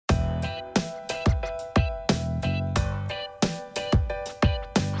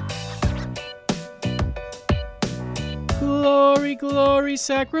Glory, glory,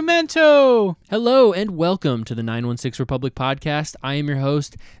 Sacramento! Hello and welcome to the 916 Republic podcast. I am your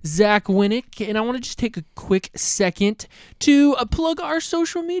host, Zach Winnick, and I want to just take a quick second to plug our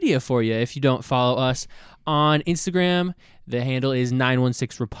social media for you. If you don't follow us on Instagram, the handle is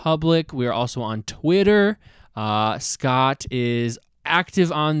 916 Republic. We are also on Twitter. Scott is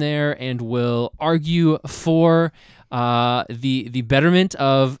active on there and will argue for the betterment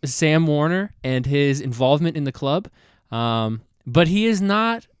of Sam Warner and his involvement in the club. But he is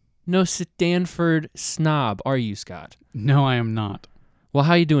not no Stanford snob, are you, Scott? No, I am not. Well,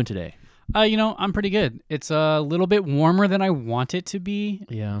 how you doing today? I'm pretty good. It's a little bit warmer than I want it to be.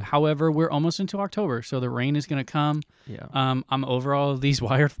 Yeah. However, we're almost into October, so the rain is going to come. Yeah. I'm over all of these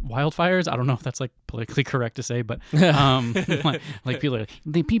wildfires. I don't know if that's like politically correct to say, but like people are like,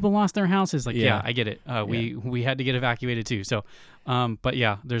 the people lost their houses. Like, yeah, I get it. We had to get evacuated too. So, but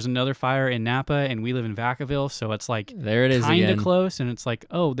yeah, there's another fire in Napa, and we live in Vacaville, so it's like there it is kind again. of close, and it's like,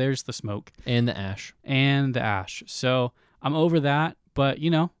 oh, there's the smoke and the ash. So I'm over that, but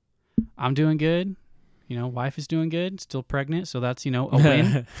I'm doing good. Wife is doing good. Still pregnant, so that's a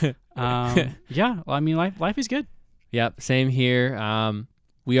win. Yeah, well, I mean, life is good. Yep, same here.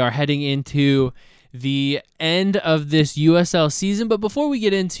 We are heading into the end of this USL season, but before we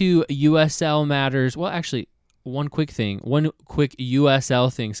get into USL matters, well, actually, one quick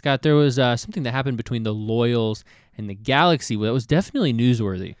USL thing. Scott, there was something that happened between the Loyals and the Galaxy that was definitely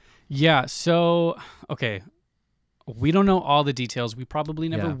newsworthy. Yeah, so, okay. We don't know all the details. We probably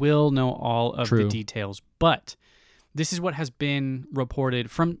never will know all of the details. But this is what has been reported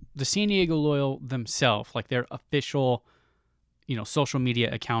from the San Diego Loyal themselves, like their official, social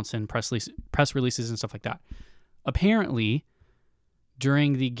media accounts and press releases and stuff like that. Apparently,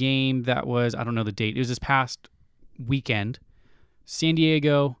 during the game that was, I don't know the date, it was this past weekend, San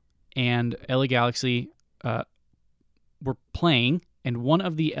Diego and LA Galaxy were playing, and one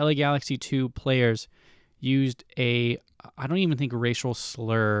of the LA Galaxy 2 players used I don't even think racial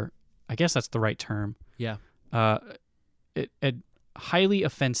slur, I guess that's the right term. Yeah. A highly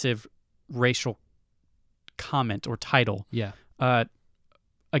offensive racial comment or title. Yeah.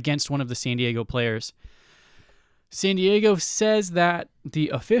 Against one of the San Diego players. San Diego says that the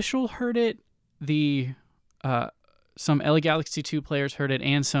official heard it, some LA Galaxy 2 players heard it,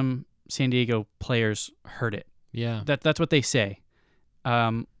 and some San Diego players heard it. Yeah. That's what they say.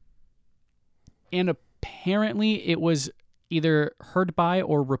 And apparently, it was either heard by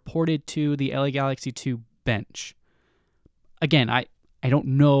or reported to the LA Galaxy 2 bench. Again, I don't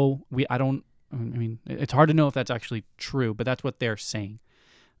know. I mean, it's hard to know if that's actually true, but that's what they're saying.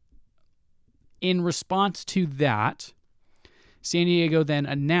 In response to that, San Diego then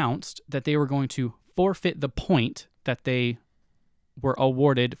announced that they were going to forfeit the point that they were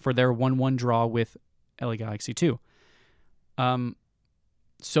awarded for their 1-1 draw with LA Galaxy 2.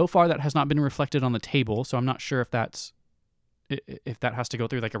 So far, that has not been reflected on the table, so I'm not sure if that has to go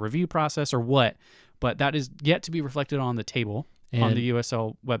through like a review process or what, but that is yet to be reflected on the table on the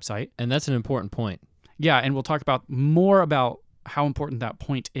USL website. And that's an important point. Yeah, and we'll talk about more about how important that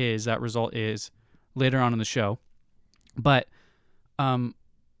point is, that result is, later on in the show. But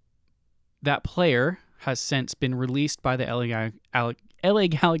that player has since been released by the LA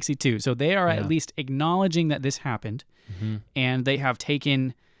Galaxy 2, so they are at least acknowledging that this happened. Mm-hmm. And they have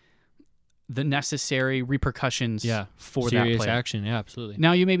taken the necessary repercussions for that player. Serious action, yeah, absolutely.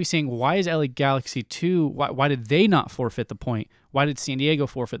 Now, you may be saying, why is LA Galaxy 2, why did they not forfeit the point? Why did San Diego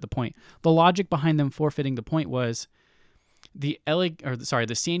forfeit the point? The logic behind them forfeiting the point was the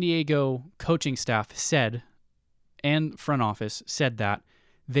San Diego coaching staff said, and front office said that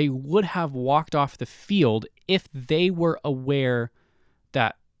they would have walked off the field if they were aware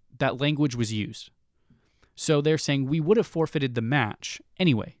that that language was used. So they're saying we would have forfeited the match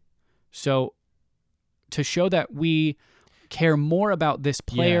anyway. So to show that we care more about this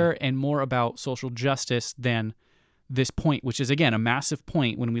player and more about social justice than this point, which is, again, a massive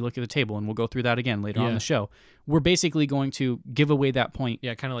point when we look at the table, and we'll go through that again later on the show, we're basically going to give away that point.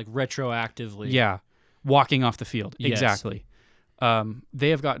 Yeah, kind of like retroactively. Yeah, walking off the field. Yes. Exactly. They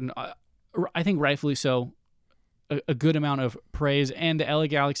have gotten, I think rightfully so, a good amount of praise, and the LA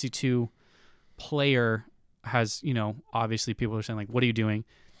Galaxy 2 player has, obviously people are saying, like, what are you doing?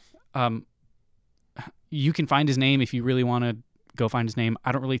 You can find his name if you really want to go find his name.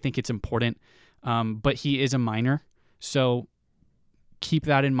 I don't really think it's important, but he is a minor, so keep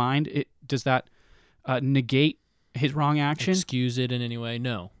that in mind. Does that negate his wrong action? Excuse it in any way?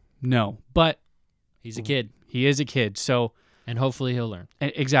 No, but he's a kid. He is a kid, so... And hopefully he'll learn.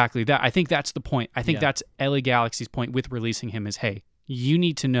 Exactly. I think that's the point. I think that's LA Galaxy's point with releasing him is, hey, you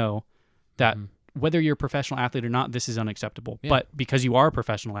need to know that whether you're a professional athlete or not, this is unacceptable. Yeah. But because you are a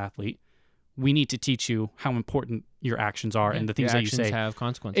professional athlete, we need to teach you how important your actions are and the things Your that you actions say. have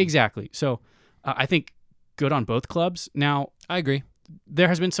consequences. Exactly. So I think good on both clubs. Now, I agree. there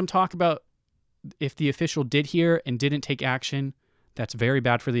has been some talk about if the official did hear and didn't take action, that's very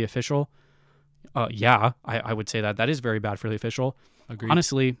bad for the official. I would say that is very bad for the official. Agreed.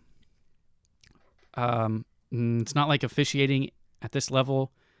 Honestly, it's not like officiating at this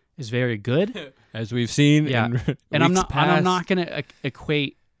level is very good. As we've seen. Yeah. In And I'm weeks not past. going to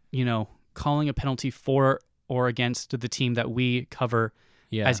equate, calling a penalty for or against the team that we cover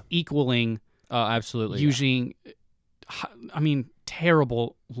Yeah. as equaling Oh, absolutely. using,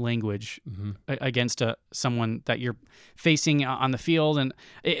 terrible language Mm-hmm. against someone that you're facing on the field, and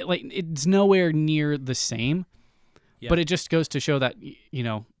it's nowhere near the same. Yeah. But it just goes to show that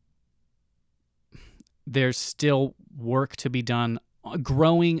there's still work to be done,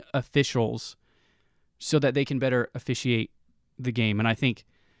 growing officials so that they can better officiate the game. And I think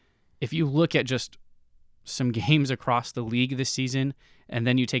if you look at just some games across the league this season, and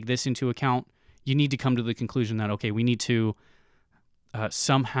then you take this into account, you need to come to the conclusion that, okay, we need to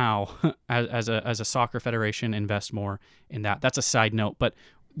somehow, as a soccer federation, invest more in that. That's a side note, but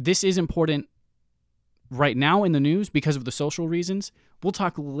this is important right now in the news because of the social reasons. We'll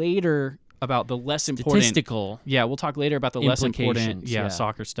talk later about the less important. Statistical. Yeah, we'll talk later about the less important, Implications, yeah.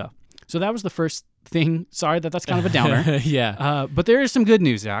 soccer stuff. So that was the first thing. Sorry that's kind of a downer. Yeah. But there is some good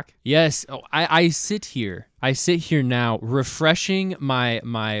news, Zach. Yes. Oh, I sit here now refreshing my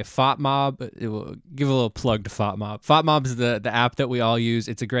FOTMob. Give a little plug to FOTMob. FOTMob is the app that we all use.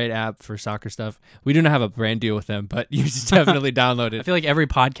 It's a great app for soccer stuff. We do not have a brand deal with them, but you should definitely download I it. feel like every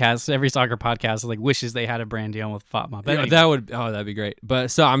soccer podcast wishes they had a brand deal with FOTMob. But Yeah, anyway. that'd be great. But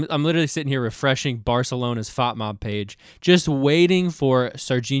so I'm literally sitting here refreshing Barcelona's FOTMob page, just waiting for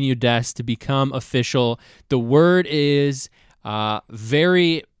Sergiño Dest to become official. The word is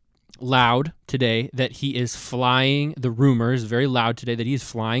very loud today that he is flying. The rumor is very loud today that he is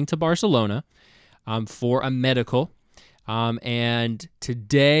flying to Barcelona for a medical. And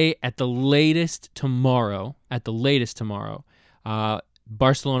today, at the latest tomorrow,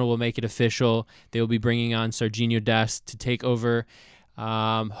 Barcelona will make it official. They will be bringing on Sergiño Dest to take over.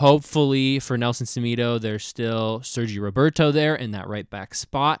 Hopefully for Nelson Semedo, there's still Sergi Roberto there in that right back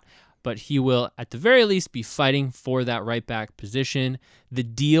spot, but he will at the very least be fighting for that right back position. The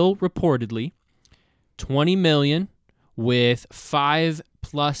deal reportedly $20 million with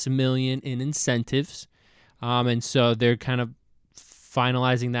 $5+ million in incentives. And so they're kind of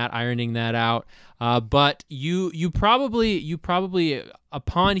finalizing that, ironing that out. But you probably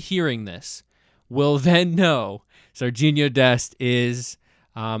upon hearing this will then know Sergiño Dest is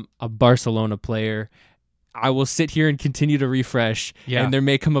a Barcelona player. I will sit here and continue to refresh, and there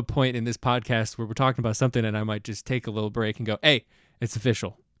may come a point in this podcast where we're talking about something and I might just take a little break and go, hey, it's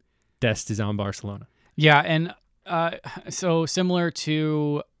official. Dest is on Barcelona. Yeah, and so similar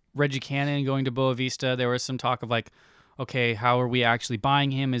to Reggie Cannon going to Boa Vista, there was some talk of okay, how are we actually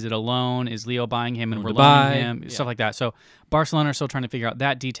buying him? Is it a loan? Is Leo buying him and we're loaning him? Stuff like that. So Barcelona are still trying to figure out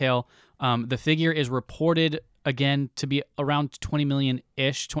that detail. The figure is reported, again, to be around 20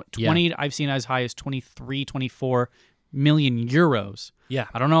 million-ish. 20, I've seen as high as 23, 24 million euros. Yeah.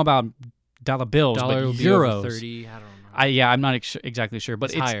 I don't know about dollar bills, Dollar but will be euros. over 30. I don't know. I'm not exactly sure,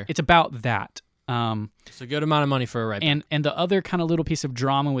 but It's higher. It's about that. It's a good amount of money for a right back. And the other kind of little piece of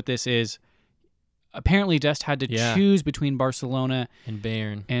drama with this is apparently Dest had to choose between Barcelona and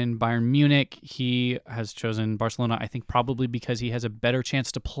Bayern. and Bayern Munich. He has chosen Barcelona, I think probably because he has a better chance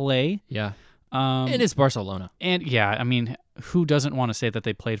to play. Yeah. And it's Barcelona. And I mean, who doesn't want to say that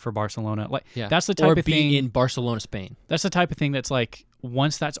they played for Barcelona? That's the type or of be thing in Barcelona, Spain. That's the type of thing that's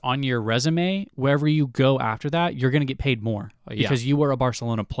once that's on your resume, wherever you go after that, you're going to get paid more because you were a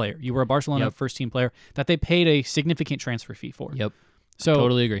Barcelona player. You were a Barcelona first team player that they paid a significant transfer fee for. Yep. So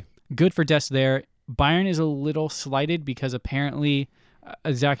Totally agree. Good for Dest there. Bayern is a little slighted because apparently,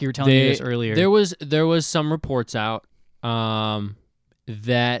 Zach, you were telling me this earlier. There was some reports out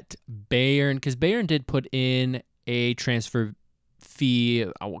that Bayern, because Bayern did put in a transfer fee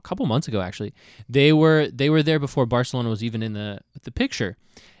a couple months ago. Actually, they were there before Barcelona was even in the picture,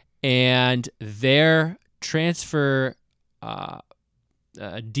 and their transfer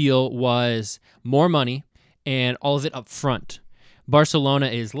deal was more money and all of it up front. Barcelona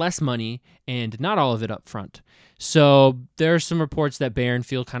is less money and not all of it up front. So there are some reports that Bayern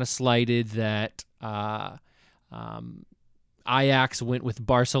feel kind of slighted that Ajax went with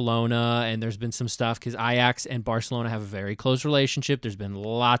Barcelona, and there's been some stuff because Ajax and Barcelona have a very close relationship. There's been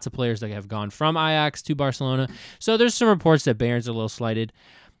lots of players that have gone from Ajax to Barcelona. So there's some reports that Bayern's a little slighted.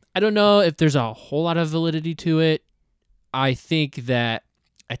 I don't know if there's a whole lot of validity to it. I think that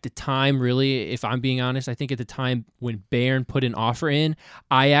at the time, really, if I'm being honest, I think at the time when Bayern put an offer in,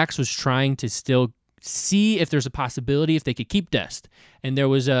 Ajax was trying to still see if there's a possibility if they could keep Dest. And there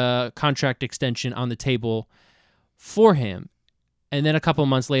was a contract extension on the table for him. And then a couple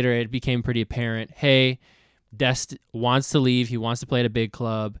months later, it became pretty apparent, hey, Dest wants to leave. He wants to play at a big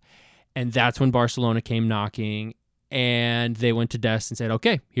club. And that's when Barcelona came knocking. And they went to Dest and said,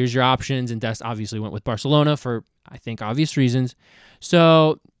 okay, here's your options. And Dest obviously went with Barcelona for, I think, obvious reasons.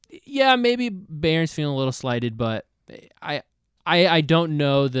 So, yeah, maybe Bayern's feeling a little slighted, but I don't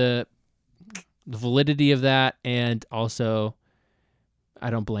know the validity of that. And also, I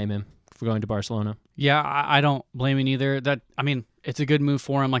don't blame him for going to Barcelona. Yeah, I don't blame him either. It's a good move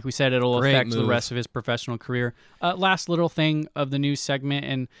for him. Like we said, it'll affect the rest of his professional career. Last little thing of the news segment,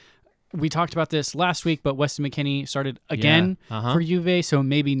 and we talked about this last week, but Weston McKennie started again for Juve, so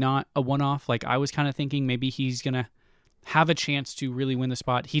maybe not a one-off. Like I was kind of thinking maybe he's going to have a chance to really win the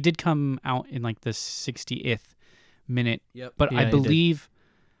spot. He did come out in like the 60th minute, but I believe,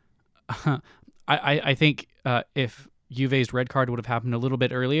 I think if Juve's red card would have happened a little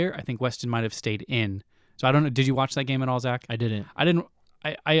bit earlier, I think Weston might have stayed in. So I don't know. Did you watch that game at all, Zach? I didn't.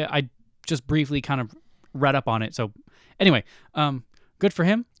 I just briefly kind of read up on it. So anyway, good for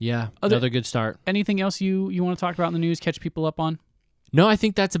him. Yeah, another good start. Anything else you want to talk about in the news, catch people up on? No, I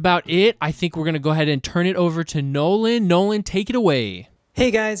think that's about it. I think we're going to go ahead and turn it over to Nolan. Nolan, take it away.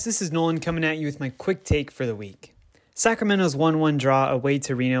 Hey guys, this is Nolan coming at you with my quick take for the week. Sacramento's 1-1 draw away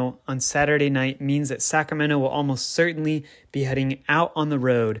to Reno on Saturday night means that Sacramento will almost certainly be heading out on the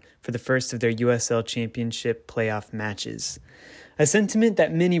road for the first of their USL Championship playoff matches. A sentiment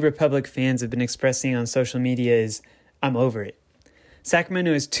that many Republic fans have been expressing on social media is, I'm over it.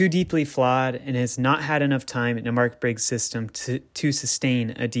 Sacramento is too deeply flawed and has not had enough time in a Mark Briggs system to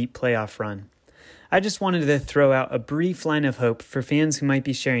sustain a deep playoff run. I just wanted to throw out a brief line of hope for fans who might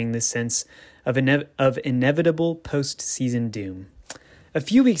be sharing this sense of inevitable postseason doom. A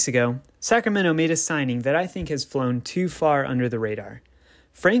few weeks ago, Sacramento made a signing that I think has flown too far under the radar.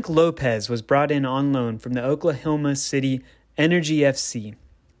 Frank Lopez was brought in on loan from the Oklahoma City Energy FC.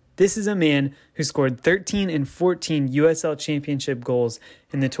 This is a man who scored 13 and 14 USL Championship goals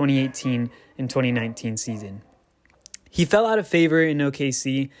in the 2018 and 2019 season. He fell out of favor in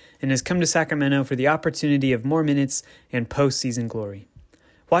OKC and has come to Sacramento for the opportunity of more minutes and postseason glory.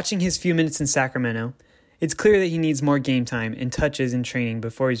 Watching his few minutes in Sacramento, it's clear that he needs more game time and touches in training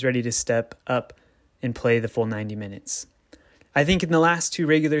before he's ready to step up and play the full 90 minutes. I think in the last 2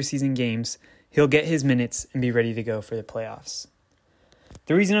 regular season games, he'll get his minutes and be ready to go for the playoffs.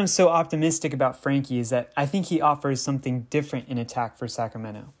 The reason I'm so optimistic about Frankie is that I think he offers something different in attack for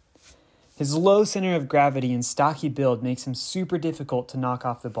Sacramento. His low center of gravity and stocky build makes him super difficult to knock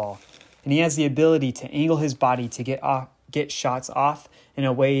off the ball, and he has the ability to angle his body to get shots off in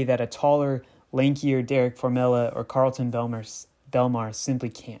a way that a taller, lankier Derek Formella or Carlton Belmar simply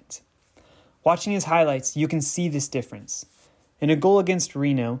can't. Watching his highlights, you can see this difference. In a goal against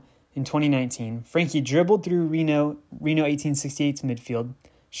Reno in 2019, Frankie dribbled through Reno 1868's midfield,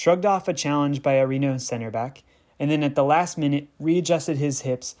 shrugged off a challenge by a Reno center back, and then at the last minute readjusted his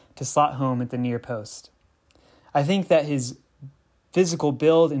hips to slot home at the near post. I think that his physical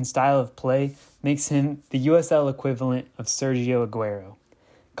build and style of play makes him the USL equivalent of Sergio Aguero.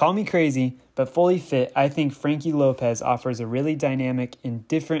 Call me crazy, but fully fit, I think Frankie Lopez offers a really dynamic and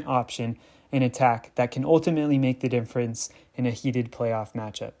different option in attack that can ultimately make the difference in a heated playoff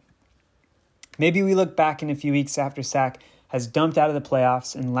matchup. Maybe we look back in a few weeks after Sac has dumped out of the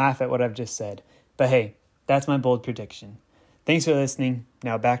playoffs and laugh at what I've just said. But hey, that's my bold prediction. Thanks for listening.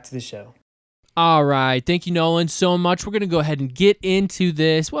 Now back to the show. All right. Thank you, Nolan, so much. We're going to go ahead and get into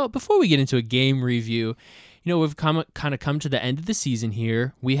this. Well, before we get into a game review, we've come to the end of the season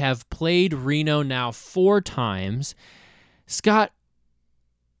here. We have played Reno now 4 times. Scott,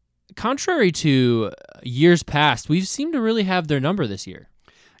 contrary to years past, we've seemed to really have their number this year.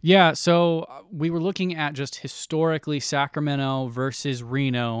 Yeah, so we were looking at just historically Sacramento versus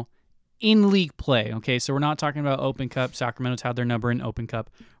Reno in league play, okay? So we're not talking about Open Cup. Sacramento's had their number in Open Cup.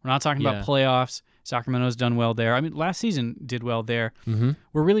 We're not talking about playoffs. Sacramento's done well there. I mean, last season did well there. Mm-hmm.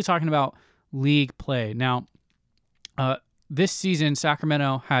 We're really talking about league play. Now, this season,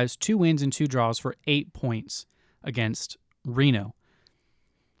 Sacramento has 2 wins and 2 draws for 8 points against Reno.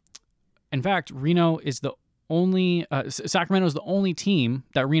 In fact, Reno is the only Sacramento is the only team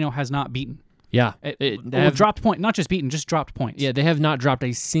that Reno has not beaten. Yeah, they have dropped points, not just beaten, just dropped points. Yeah, they have not dropped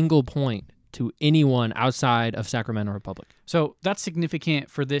a single point to anyone outside of Sacramento Republic. So that's significant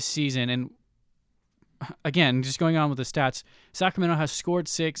for this season. And again, just going on with the stats, Sacramento has scored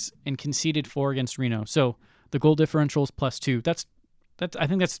 6 and conceded 4 against Reno. So the goal differential is +2. That's I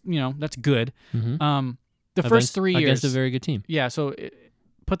think that's that's good. Mm-hmm. The first 3 years against a very good team. Yeah. So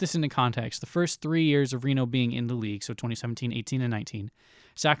put this into context. The first 3 years of Reno being in the league, so 2017, 18, and 19,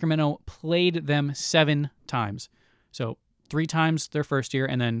 Sacramento played them 7 times. So 3 times their first year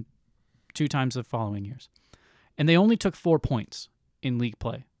and then 2 times the following years. And they only took 4 points in league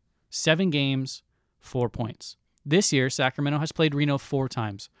play. 7 games, 4 points. This year, Sacramento has played Reno 4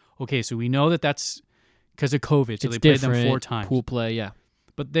 times. Okay, so we know that that's because of COVID, so It's they played them different. 4 times. Pool play, yeah.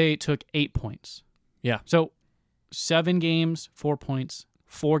 But they took 8 points. Yeah. So 7 games, 4 points,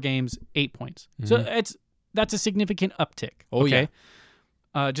 4 games, 8 points. Mhm. So that's a significant uptick. Oh, okay?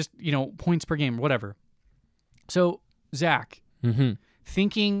 Just, points per game, whatever. So, Zach, Mm-hmm.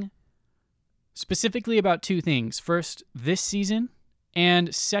 thinking specifically about 2 things. First, this season,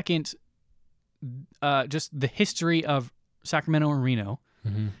 and second, just the history of Sacramento and Reno.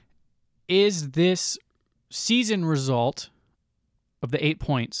 Mm-hmm. Is this season result of the 8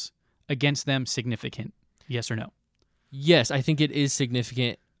 points against them significant? Yes or no? Yes, I think it is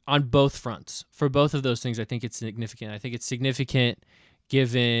significant on both fronts. For both of those things, I think it's significant. I think it's significant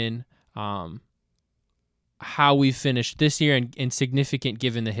given how we finished this year and significant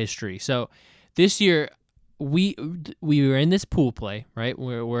given the history. So this year, we were in this pool play, right?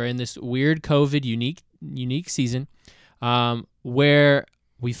 We're in this weird COVID unique season where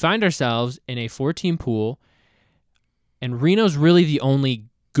we find ourselves in a 4-team pool, and Reno's really the only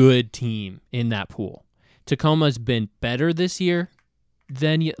good team in that pool. Tacoma's been better this year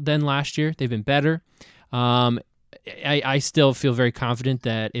than last year. They've been better. I still feel very confident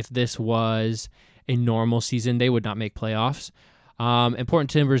that if this was a normal season, they would not make playoffs. And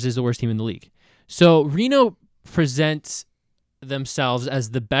Portland Timbers is the worst team in the league. So Reno presents themselves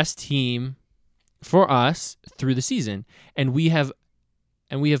as the best team for us through the season, and we have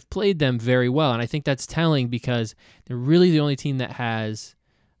played them very well. And I think that's telling because they're really the only team that has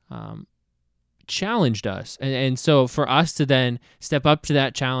challenged us. And so for us to then step up to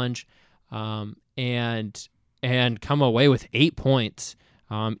that challenge and come away with 8 points,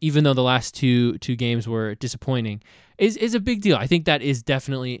 even though the last two games were disappointing, is a big deal. I think that is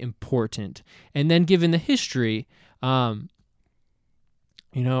definitely important. And then given the history, Reno's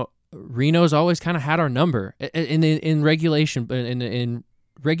always kind of had our number in regulation, in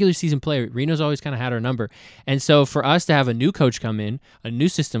regular season play. Reno's always kind of had our number, and so for us to have a new coach come in, a new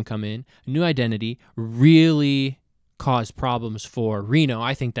system come in, a new identity, really cause problems for Reno.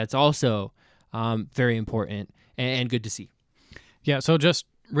 I think that's also very important and good to see. Yeah. So just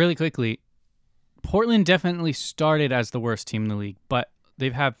really quickly, Portland definitely started as the worst team in the league, but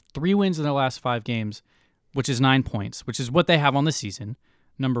they've had 3 wins in their last 5 games, which is 9 points, which is what they have on the season.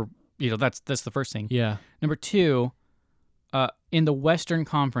 That's the first thing. Yeah. Number 2, in the Western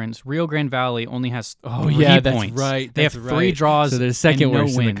Conference, Rio Grande Valley only has 3 that's points. right. They have 3 draws. So they're second and no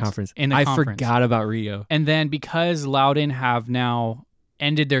worst in the wins conference. in the I conference. forgot about Rio. And then because Loudoun have now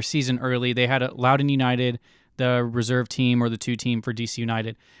ended their season early, they had Loudoun United, the reserve team or the 2 team for DC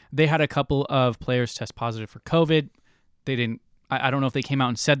United. They had a couple of players test positive for COVID. They didn't. I don't know if they came out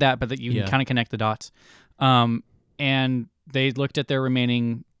and said that, but that you can kind of connect the dots. And they looked at their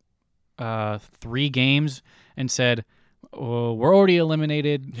remaining 3 games and said, "Oh, we're already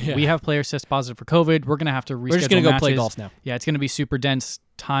eliminated. Yeah. We have players test positive for COVID. We're gonna have to reschedule. We're just gonna go matches. play golf now." Yeah, it's gonna be super dense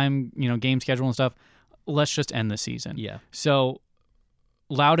time, game schedule and stuff. Let's just end the season. Yeah. So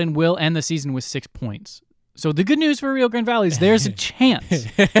Loudoun will end the season with 6 points. So the good news for Rio Grande Valley is there's a chance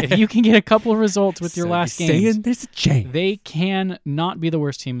if you can get a couple of results with your last game. There's a chance. They can not be the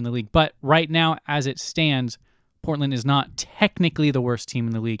worst team in the league. But right now, as it stands, Portland is not technically the worst team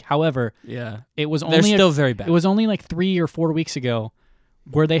in the league. However, Yeah. it was They're only still very bad. It was only like 3 or 4 weeks ago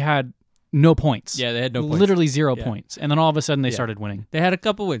where they had no points. Yeah, they had no points. Literally 0 Yeah. points. And then all of a sudden they Yeah. started winning. They had a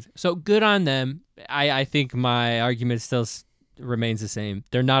couple wins. So good on them. I think my argument still remains the same.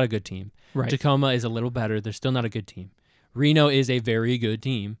 They're not a good team. Right. Tacoma is a little better. They're still not a good team. Reno is a very good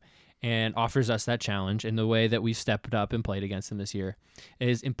team and offers us that challenge. And the way that we've stepped up and played against them this year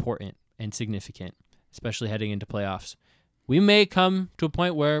is important and significant, especially heading into playoffs. We may come to a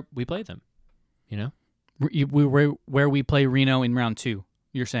point where we play them, Where we play Reno in round 2,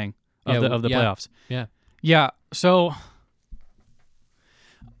 you're saying, of the playoffs. Yeah. Yeah, so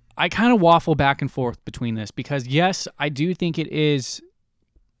I kind of waffle back and forth between this because, yes, I do think it is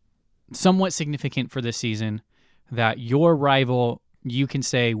somewhat significant for this season that your rival, you can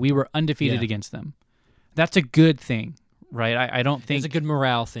say, we were undefeated against them. That's a good thing, right? I don't think... It's a good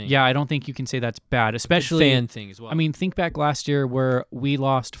morale thing. Yeah, I don't think you can say that's bad, especially... fan thing as well. I mean, think back last year where we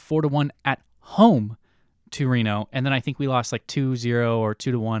lost 4-1 at home to Reno, and then I think we lost like 2-0 or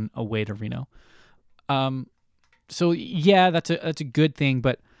 2-1 away to Reno. So yeah, that's a good thing,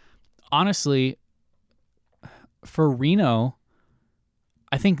 but honestly, for Reno,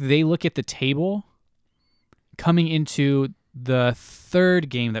 I think they look at the table coming into the third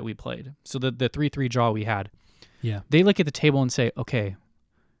game that we played. So the 3-3 draw we had. Yeah. They look at the table and say, okay,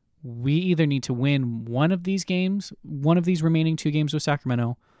 we either need to win one of these games, one of these remaining 2 games with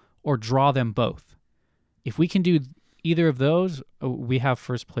Sacramento, or draw them both. If we can do either of those, we have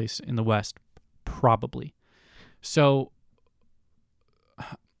first place in the West, probably. So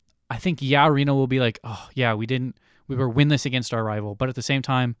I think, yeah, Reno will be like, oh, yeah, we were winless against our rival. But at the same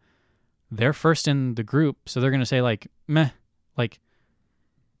time, they're first in the group, so they're going to say, like, meh. Like,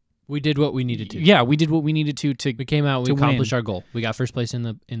 we did what we needed to. Yeah, we did what we needed to We came out, we to accomplished win. our goal. We got first place in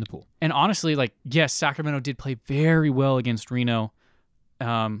the pool. And honestly, like, yes, Sacramento did play very well against Reno.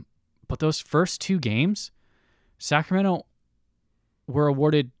 But those first 2 games, Sacramento were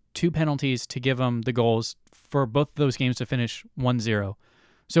awarded 2 penalties to give them the goals for both of those games to finish 1-0.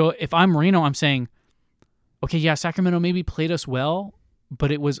 So if I'm Reno, I'm saying, okay, yeah, Sacramento maybe played us well,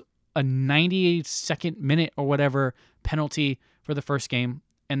 but it was a 92nd minute or whatever penalty for the first game,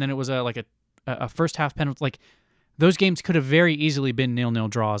 and then it was a first half penalty. Like, those games could have very easily been 0-0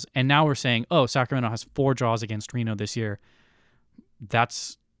 draws, and now we're saying, oh, Sacramento has 4 draws against Reno this year.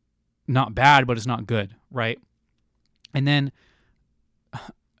 That's not bad, but it's not good, right? And then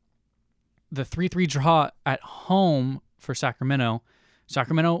the 3-3 draw at home for Sacramento.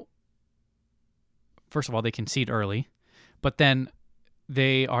 Sacramento, first of all, they concede early, but then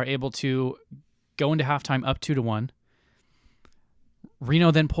they are able to go into halftime up 2-1.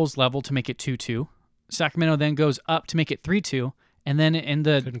 Reno then pulls level to make it 2-2. Sacramento then goes up to make it 3-2, and then in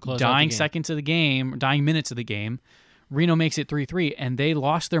the dying seconds of the game, dying minutes of the game, Reno makes it 3-3, and they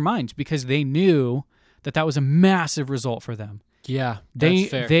lost their minds because they knew that was a massive result for them. Yeah, that's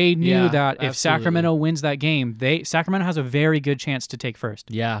fair. They knew that if absolutely. Sacramento wins that game, Sacramento has a very good chance to take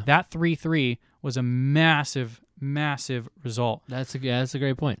first. Yeah. That 3-3 was a massive, massive result. That's a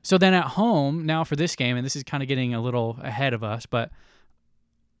great point. So then at home, now for this game, and this is kind of getting a little ahead of us, but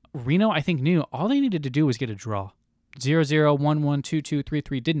Reno, I think, knew all they needed to do was get a draw. 0-0, 1-1, 2-2,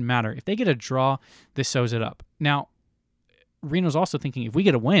 3-3, didn't matter. If they get a draw, this sews it up. Now, Reno's also thinking, if we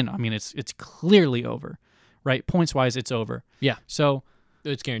get a win, I mean, it's clearly over, right? Points-wise, it's over. Yeah. So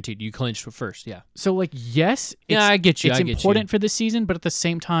it's guaranteed. You clinched first, yeah. So, like, yes, I get you. It's important for this season, but at the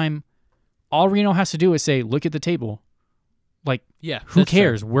same time, all Reno has to do is say, look at the table. Like, who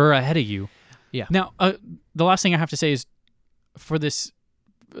cares? Fair. We're ahead of you. Yeah. Now, the last thing I have to say is for this,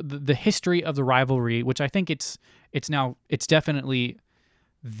 the history of the rivalry, which I think it's definitely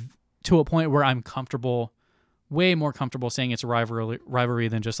to a point where I'm comfortable, way more comfortable saying it's a rivalry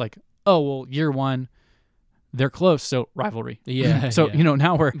than just like, oh, well, year one, they're close, so rivalry. Yeah. So,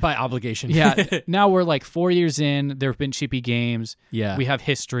 now we're... By obligation. Yeah. Now we're like 4 years in. There have been cheapy games. Yeah. We have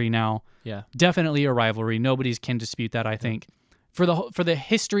history now. Yeah. Definitely a rivalry. Nobody can dispute that, I think. For the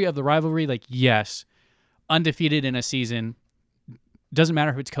history of the rivalry, like, yes, undefeated in a season, doesn't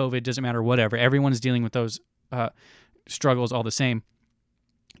matter if it's COVID, doesn't matter whatever. Everyone's dealing with those struggles all the same.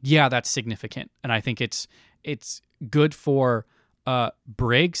 Yeah, that's significant. And I think it's good for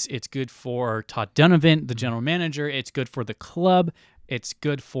Briggs. It's good for Todd Donovan, the general manager. It's good for the club. It's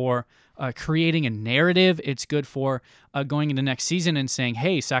good for creating a narrative. It's good for going into next season and saying,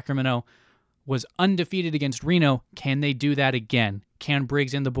 hey, Sacramento was undefeated against Reno. Can they do that again? Can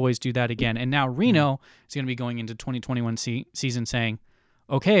Briggs and the boys do that again? And now Reno is going to be going into 2021 season saying,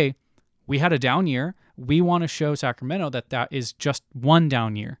 okay, we had a down year. We want to show Sacramento that is just one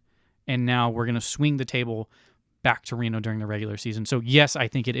down year. And now we're going to swing the table back to Reno during the regular season. So yes, I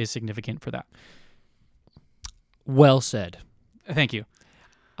think it is significant for that. Well said. Thank you.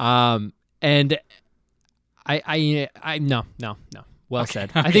 And I no. Well Okay. said.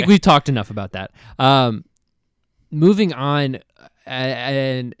 Okay. I think we've talked enough about that. Moving on,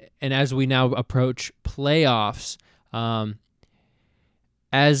 and as we now approach playoffs,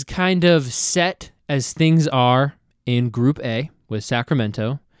 as kind of set as things are in Group A with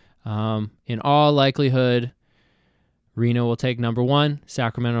Sacramento, in all likelihood, Reno will take number 1,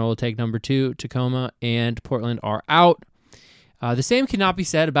 Sacramento will take number 2, Tacoma and Portland are out. The same cannot be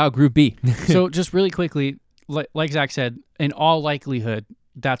said about Group B. So just really quickly, like Zach said, in all likelihood,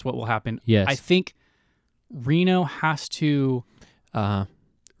 that's what will happen. Yes. I think Reno has to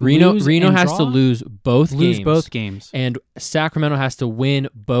Reno and has draw? to lose both games. And Sacramento has to win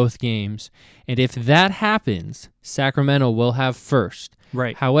both games. And if that happens, Sacramento will have first.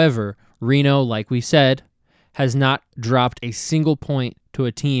 Right. However, Reno, like we said, has not dropped a single point to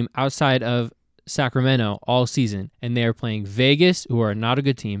a team outside of Sacramento all season, and they are playing Vegas, who are not a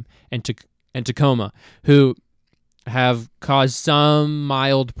good team, and Tacoma, who have caused some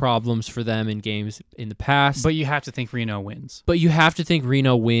mild problems for them in games in the past. But you have to think Reno wins. But you have to think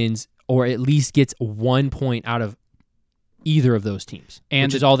Reno wins, or at least gets 1 point out of either of those teams,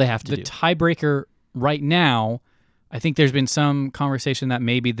 which is all they have to do. The tiebreaker right now, I think there's been some conversation that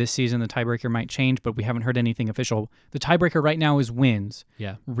maybe this season the tiebreaker might change, but we haven't heard anything official. The tiebreaker right now is wins.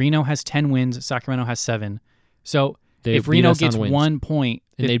 Yeah. Reno has 10 wins, Sacramento has 7. So They if beat Reno us gets on wins. 1 point...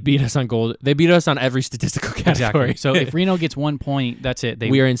 And they beat us on gold. They beat us on every statistical category. Exactly. So if Reno gets 1 point, that's it.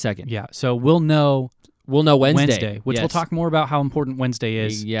 We are in second. Yeah. So we'll know Wednesday. which we'll talk more about how important Wednesday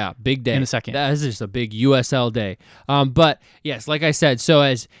is. Yeah, big day in a second. That is just a big USL day. But yes, like I said, so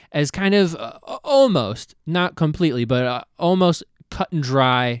as kind of almost, not completely, but almost cut and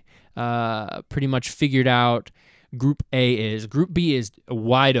dry, pretty much figured out Group A is. Group B is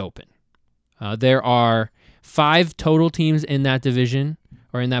wide open. There are 5 total teams in that division,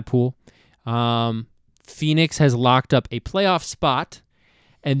 or in that pool. Phoenix has locked up a playoff spot.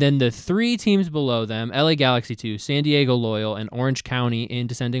 And then the 3 teams below them, LA Galaxy 2, San Diego Loyal, and Orange County in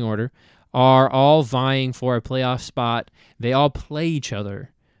descending order, are all vying for a playoff spot. They all play each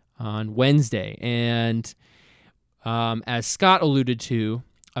other on Wednesday. And as Scott alluded to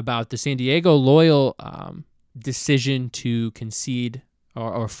about the San Diego Loyal decision to concede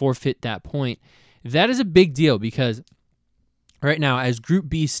or forfeit that point, that is a big deal because right now, as Group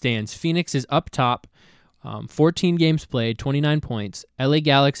B stands, Phoenix is up top, 14 games played, 29 points. LA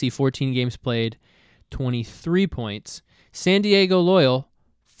Galaxy, 14 games played, 23 points. San Diego Loyal,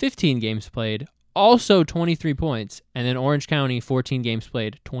 15 games played, also 23 points. And then Orange County, 14 games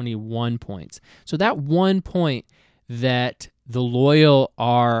played, 21 points. So that 1 point that the Loyal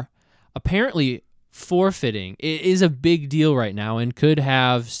are apparently forfeiting is a big deal right now and could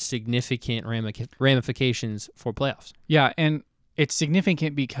have significant ramifications for playoffs. Yeah, and it's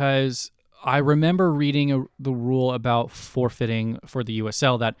significant because I remember reading the rule about forfeiting for the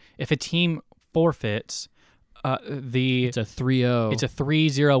USL that if a team forfeits, it's a 3-0. It's a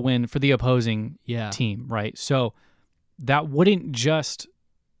 3-0 win for the opposing team, right? So that wouldn't just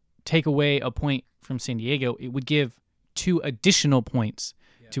take away a point from San Diego. It would give 2 additional points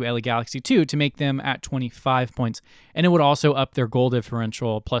to LA Galaxy 2 to make them at 25 points. And it would also up their goal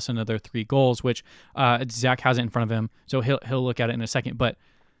differential plus another 3 goals, which Zach has it in front of him, so he'll look at it in a second. But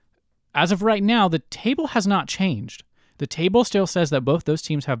as of right now, the table has not changed. The table still says that both those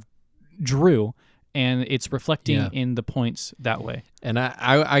teams have drew, and it's reflecting in the points that way. And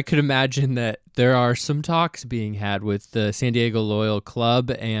I could imagine that there are some talks being had with the San Diego Loyal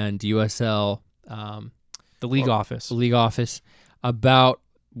Club and USL, the league office, about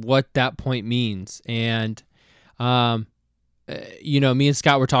what that point means. And, me and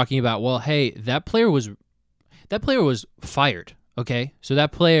Scott were talking about, well, hey, that player was fired. Okay. So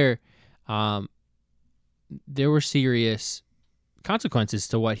that player, there were serious consequences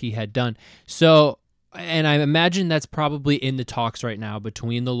to what he had done. So, and I imagine that's probably in the talks right now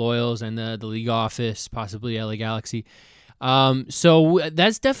between the Loyals and the league office, possibly LA Galaxy. So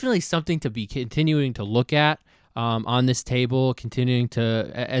that's definitely something to be continuing to look at on this table, continuing to,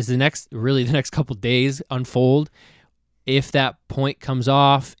 as the next couple days unfold, if that point comes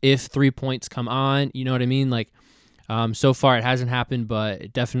off, if 3 points come on, you know what I mean? Like, so far it hasn't happened,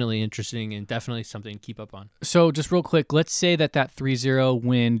 but definitely interesting and definitely something to keep up on. So just real quick, let's say that 3-0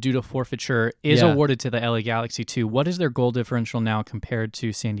 win due to forfeiture is awarded to the LA Galaxy 2. What is their goal differential now compared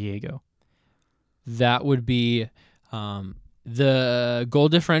to San Diego? That would be the goal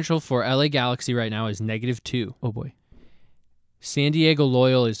differential for LA Galaxy right now is -2. Oh boy. San Diego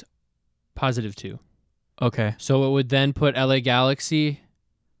Loyal is +2. Okay. So it would then put LA Galaxy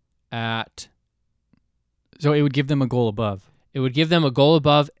at... So it would give them a goal above. It would give them a goal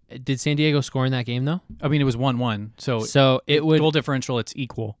above. Did San Diego score in that game, though? I mean, it was 1-1. So it would... Goal differential, it's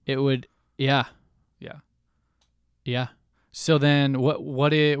equal. It would... Yeah. Yeah. Yeah. So then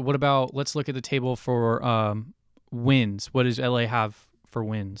what about... Let's look at the table for wins. What does LA have for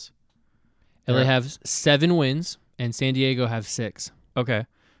wins? LA have 7 wins, and San Diego have 6. Okay.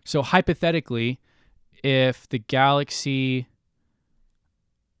 So hypothetically, if the Galaxy...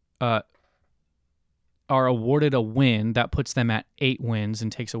 are awarded a win, that puts them at 8 wins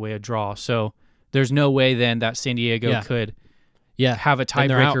and takes away a draw. So there's no way then that San Diego could have a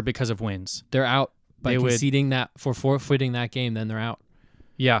tiebreaker because of wins. They're out by conceding that for forfeiting that game. Then they're out.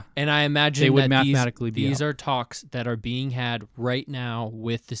 Yeah, and I imagine they would that mathematically be these out. are talks that are being had right now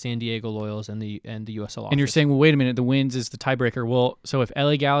with the San Diego Loyals and the USL office. And you're saying, well, wait a minute, the wins is the tiebreaker. Well, so if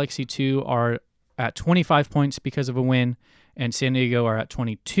LA Galaxy 2 are at 25 points because of a win, and San Diego are at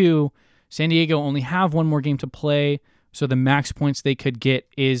 22. San Diego only have one more game to play, so the max points they could get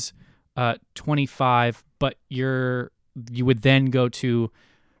is 25, but you would then go to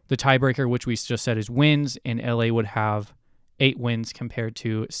the tiebreaker, which we just said is wins, and LA would have 8 wins compared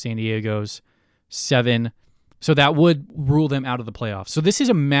to San Diego's 7. So that would rule them out of the playoffs. So this is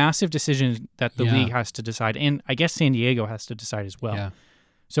a massive decision that the league has to decide, and I guess San Diego has to decide as well. Yeah.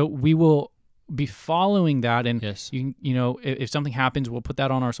 So we will be following that, and Yes. if something happens, we'll put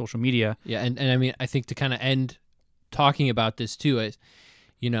that on our social media. Yeah, and I mean, I think to kind of end talking about this too is,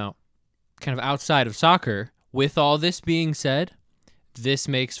 kind of outside of soccer, with all this being said, this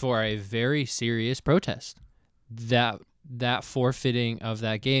makes for a very serious protest. That forfeiting of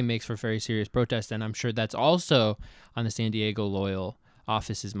that game makes for a very serious protest, and I'm sure that's also on the San Diego Loyal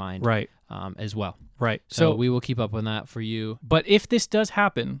office's mind, Right. As well. Right. So we will keep up on that for you. But if this does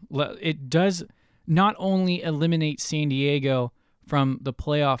happen, it does not only eliminate San Diego from the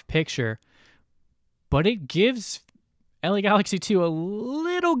playoff picture, but it gives LA Galaxy 2 a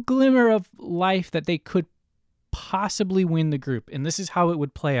little glimmer of life that they could possibly win the group. And this is how it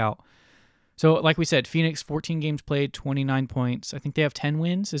would play out. So like we said, Phoenix, 14 games played, 29 points. I think they have 10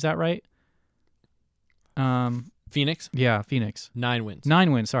 wins. Is that right? Phoenix, Yeah, Phoenix. 9 wins.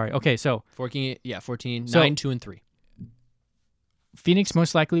 9 wins, sorry. Okay, so 14, 9, So- 2, and 3. Phoenix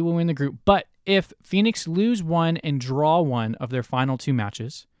most likely will win the group. But if Phoenix lose one and draw one of their final 2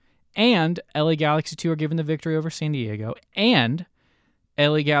 matches, and LA Galaxy 2 are given the victory over San Diego, and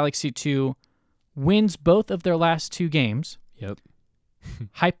LA Galaxy 2 wins both of their last 2 games, Yep.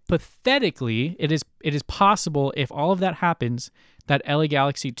 hypothetically, it is possible, if all of that happens, that LA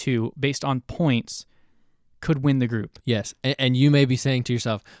Galaxy 2, based on points, could win the group. Yes, and you may be saying to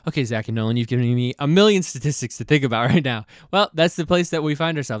yourself, okay, Zach and Nolan, you've given me a million statistics to think about right now. Well, that's the place that we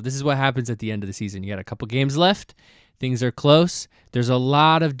find ourselves. This is what happens at the end of the season. You got a couple games left. Things are close. There's a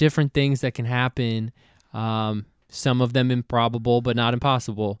lot of different things that can happen. Some of them improbable, but not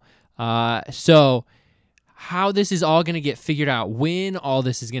impossible. So how this is all going to get figured out, when all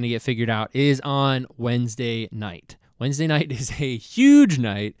this is going to get figured out, is on Wednesday night. Wednesday night is a huge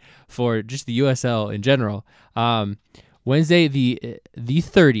night for just the USL in general. Wednesday, the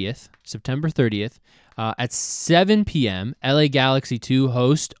 30th, September 30th, at 7 p.m., LA Galaxy 2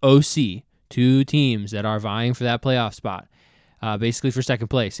 host OC, 2 teams that are vying for that playoff spot, basically for second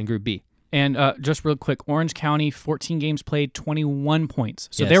place in Group B. And just real quick, Orange County, 14 games played, 21 points.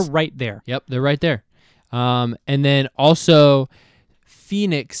 So Yes. they're right there. Yep, they're right there. And then also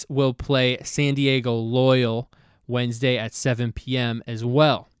Phoenix will play San Diego Loyal Wednesday at 7 p.m. as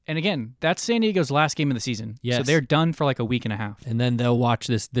well. And again, that's San Diego's last game of the season. Yes. So they're done for like a week and a half. And then they'll watch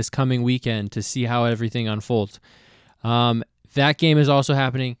this coming weekend to see how everything unfolds. That game is also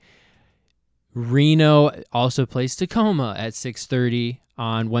happening. Reno also plays Tacoma at 6:30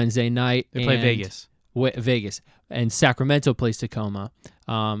 on Wednesday night. They play and Vegas. Vegas. And Sacramento plays Tacoma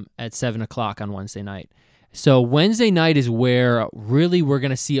at 7 o'clock on Wednesday night. So Wednesday night is where really we're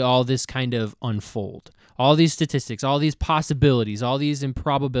going to see all this kind of unfold. All these statistics, all these possibilities, all these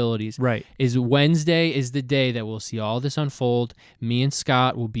improbabilities. Right. Is Wednesday is the day that we'll see all this unfold. Me and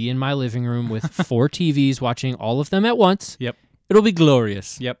Scott will be in my living room with 4 TVs watching all of them at once. Yep. It'll be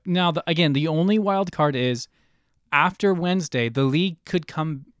glorious. Yep. Now, again, the only wild card is after Wednesday, the league could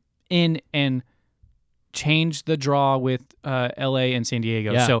come in and change the draw with LA and San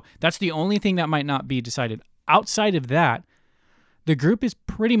Diego. Yeah. So that's the only thing that might not be decided. Outside of that, the group is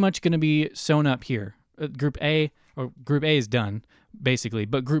pretty much going to be sewn up here. Group A is done, basically,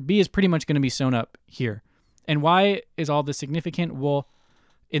 but Group B is pretty much going to be sewn up here. And why is all this significant? Well,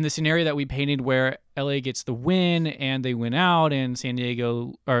 in the scenario that we painted where LA gets the win and they win out and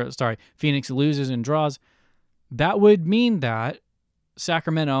Phoenix loses and draws, that would mean that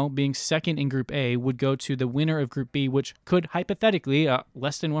Sacramento, being second in Group A, would go to the winner of Group B, which could hypothetically,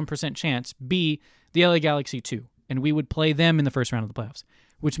 less than 1% chance, be the LA Galaxy 2. And we would play them in the first round of the playoffs,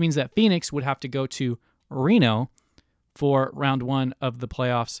 which means that Phoenix would have to go to Reno for round 1 of the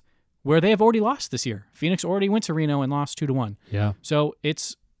playoffs, where they have already lost this year. Phoenix already went to Reno and lost 2-1. Yeah. So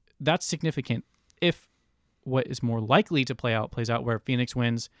that's significant. If what is more likely to plays out where Phoenix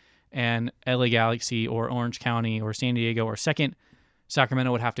wins and LA Galaxy or Orange County or San Diego are second,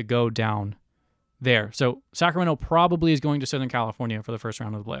 Sacramento would have to go down there. So Sacramento probably is going to Southern California for the first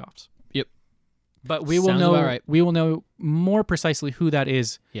round of the playoffs. Yep. But we will Sounds know about right. we will know more precisely who that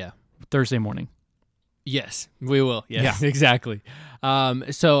is Thursday morning. Yes, we will. Yes, Yeah. Exactly.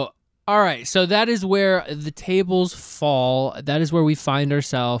 So, all right. So that is where the tables fall. That is where we find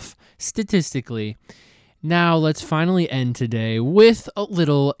ourselves statistically. Now, let's finally end today with a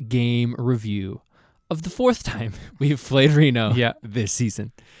little game review of the 4th time we've played Reno this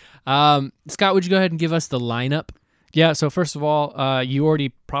season. Scott, would you go ahead and give us the lineup? Yeah, so first of all, you already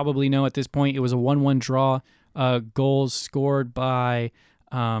probably know at this point it was a 1-1 draw. Goals scored by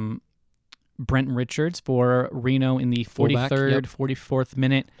Brenton Richards for Reno in the 43rd, Fullback, yep. 44th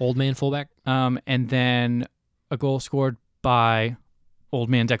minute. Old man fullback. And then a goal scored by old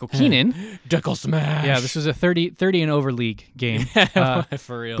man Deco Keenan. Deckle smash. Yeah, this was a 30 and over league game.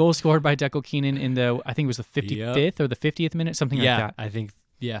 For real. Goal scored by Deco Keenan in I think it was the 55th or the 50th minute, something like that. I think,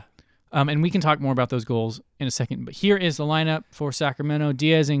 yeah. And we can talk more about those goals in a second. But here is the lineup for Sacramento.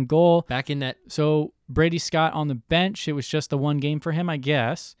 Diaz in goal. Back in net. So Brady Scott on the bench. It was just the one game for him, I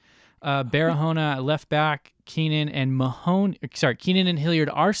guess. Barahona at left back. Keenan and Hilliard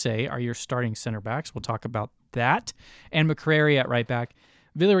Arce are your starting center backs. We'll talk about that. And McCrary at right back.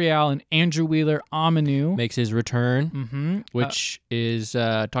 Villarreal and Andrew Wheeler Amanu Makes his return, which is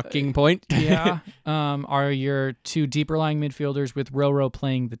talking point. yeah, are your two deeper lying midfielders with Roro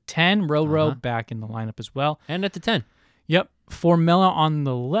playing the 10. Roro back in the lineup as well. And at the 10. Yep. Formella on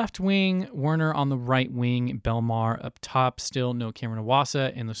the left wing, Werner on the right wing, Belmar up top. Still no Cameron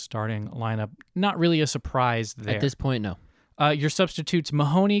Iwasa in the starting lineup. Not really a surprise there. At this point, no. Your substitutes,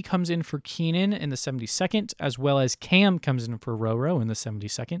 Mahoney comes in for Keenan in the 72nd, as well as Cam comes in for Roro in the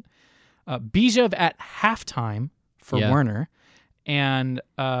 72nd. Bijev at halftime for Werner, and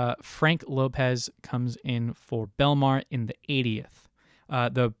Frank Lopez comes in for Belmar in the 80th.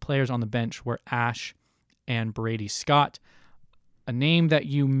 The players on the bench were Ash and Brady Scott, a name that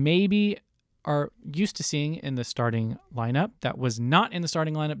you maybe are used to seeing in the starting lineup that was not in the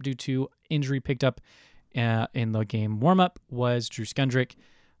starting lineup due to injury picked up in the game warm-up was Drew Skundrick.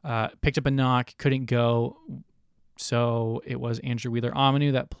 Picked up a knock, couldn't go, so it was Andrew Wheeler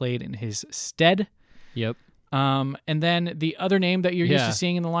Amanu that played in his stead. Yep. And then the other name that you're used to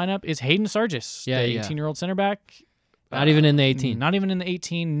seeing in the lineup is Hayden Sargis, the 18-year-old center back. Not even in the 18. Not even in the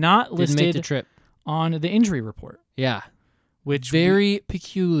 18. Not listed Didn't make the trip on the injury report. Yeah. Which very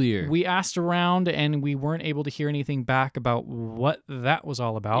peculiar. We asked around and we weren't able to hear anything back about what that was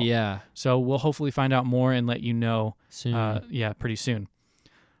all about. Yeah. So we'll hopefully find out more and let you know soon. Pretty soon.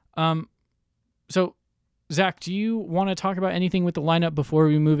 So Zach, do you want to talk about anything with the lineup before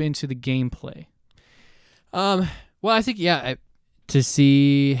we move into the gameplay? Well, I think to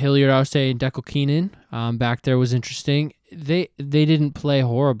see Hilliard Arce and Deckle Keenan back there was interesting. They didn't play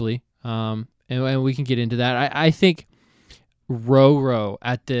horribly. And we can get into that. I think Roro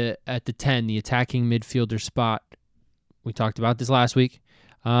at the 10, the attacking midfielder spot. We talked about this last week,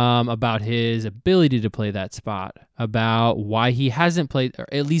 about his ability to play that spot, about why he hasn't played or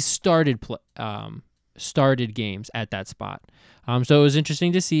at least started games at that spot. So it was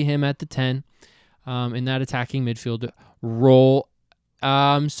interesting to see him at the 10 in that attacking midfield role.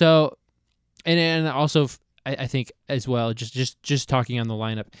 So and also I think as well, just talking on the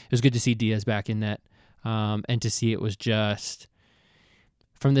lineup, it was good to see Diaz back in net. And to see it was just,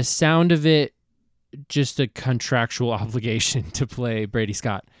 from the sound of it, just a contractual obligation to play Brady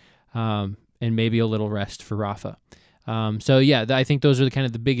Scott, and maybe a little rest for Rafa. I think those are kind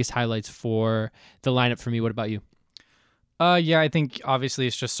of the biggest highlights for the lineup for me. What about you? I think obviously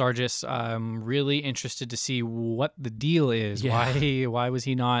it's just Sargis. I'm really interested to see what the deal is. Yeah. Why was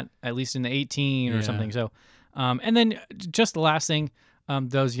he not at least in the 18 or something? So, and then just the last thing,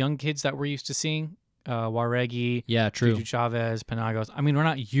 those young kids that we're used to seeing. Waregi, true. Juju Chavez, Panagos. I mean, we're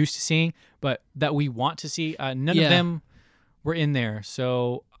not used to seeing, but that we want to see. None of them were in there,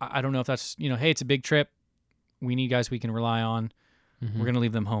 so I don't know if that's hey, it's a big trip. We need guys we can rely on. Mm-hmm. We're gonna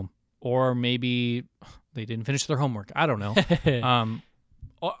leave them home, or maybe they didn't finish their homework. I don't know.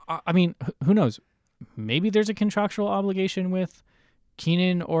 I mean, who knows? Maybe there's a contractual obligation with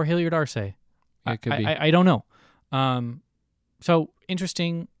Keenan or Hilliard Arce. It could be. I don't know. So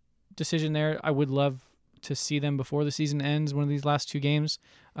interesting decision there. I would love to see them before the season ends, one of these last two games,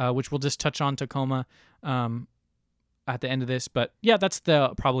 which we'll just touch on Tacoma at the end of this. But yeah, that's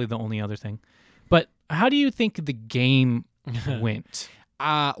probably the only other thing. But how do you think the game went?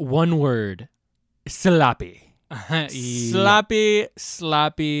 One word: sloppy. Sloppy.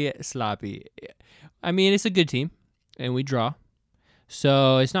 I mean, it's a good team, and we draw,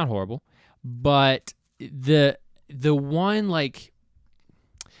 so it's not horrible. But the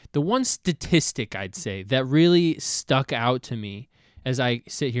one statistic I'd say that really stuck out to me as I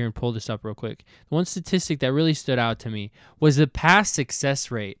sit here and pull this up real quick, the one statistic that really stood out to me was the pass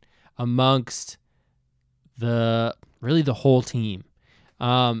success rate amongst the whole team.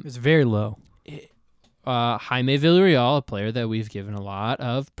 It's very low. Jaime Villarreal, a player that we've given a lot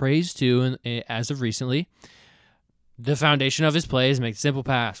of praise to as of recently, the foundation of his play is make a simple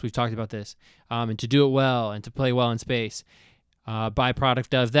pass. We've talked about this. And to do it well and to play well in space.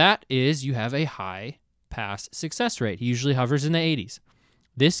 Byproduct of that is you have a high pass success rate. He usually hovers in the 80s.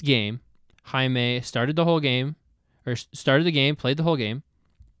 This game, Jaime started the game, played the whole game.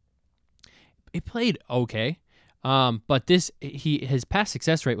 He played okay, but his pass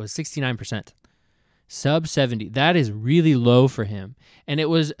success rate was 69%, sub 70. That is really low for him, and it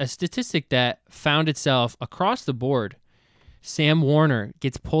was a statistic that found itself across the board. Sam Warner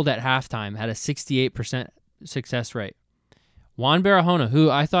gets pulled at halftime, had a 68% success rate. Juan Barahona, who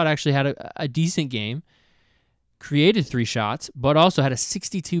I thought actually had a decent game, created 3 shots, but also had a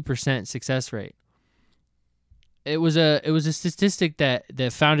 62% success rate. It was a statistic that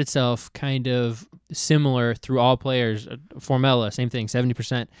found itself kind of similar through all players. Formella, same thing,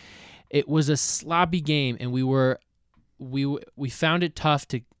 70%. It was a sloppy game, and we found it tough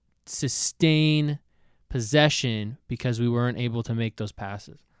to sustain possession because we weren't able to make those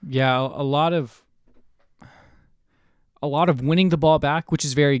passes. Yeah, a lot of winning the ball back, which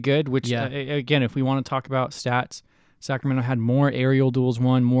is very good. Which again, if we want to talk about stats, Sacramento had more aerial duels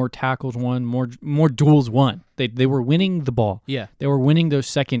won, more tackles won, more duels won. They were winning the ball. Yeah, they were winning those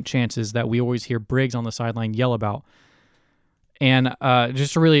second chances that we always hear Briggs on the sideline yell about. And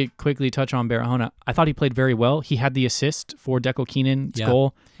just to really quickly touch on Barahona, I thought he played very well. He had the assist for Deco Keenan's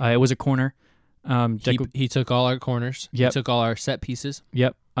goal. It was a corner. He took all our corners. Yep. He took all our set pieces.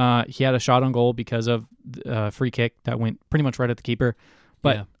 Yep. He had a shot on goal because of a free kick that went pretty much right at the keeper.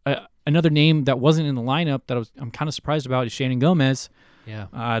 But another name that wasn't in the lineup that I'm kind of surprised about is Shannon Gomez. Yeah.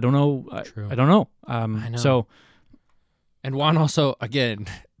 I don't know. True. I don't know. I know. So, and Juan also again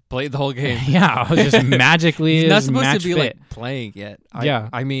played the whole game. Yeah, just magically. He's not supposed to be fit. like playing yet.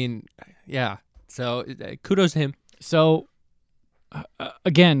 I mean, yeah. So kudos to him. So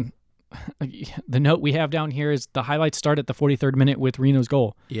again, the note we have down here is the highlights start at the 43rd minute with Reno's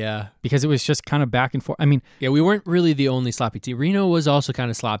goal. Yeah. Because it was just kind of back and forth. I mean, yeah, we weren't really the only sloppy team. Reno was also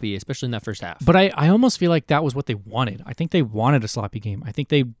kind of sloppy, especially in that first half. But I almost feel like that was what they wanted. I think they wanted a sloppy game. I think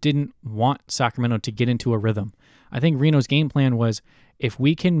they didn't want Sacramento to get into a rhythm. I think Reno's game plan was, if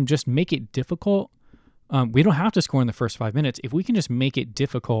we can just make it difficult, we don't have to score in the first 5 minutes. If we can just make it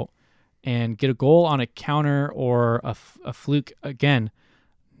difficult and get a goal on a counter or a fluke, again,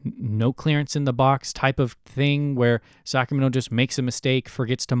 no clearance in the box type of thing where Sacramento just makes a mistake,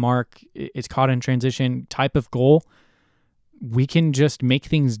 forgets to mark, it's caught in transition type of goal, we can just make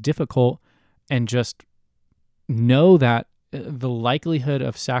things difficult and just know that the likelihood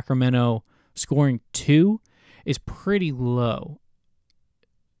of Sacramento scoring 2 is pretty low.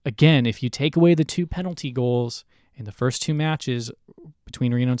 Again, if you take away the 2 penalty goals in the first 2 matches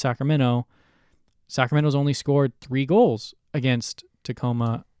between Reno and Sacramento, Sacramento's only scored 3 goals against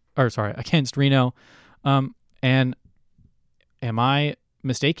Reno. And am I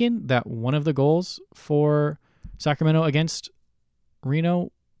mistaken that one of the goals for Sacramento against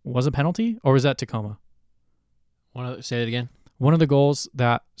Reno was a penalty, or was that Tacoma? Say that again? One of the goals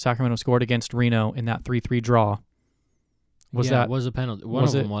that Sacramento scored against Reno in that 3-3 draw was a penalty. One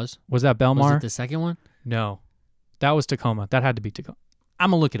of them was. Was that Belmar? Was it the second one? No. That was Tacoma. That had to be Tacoma.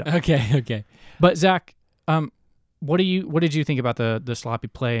 I'm going to look it up. Okay. But Zach, what did you think about the sloppy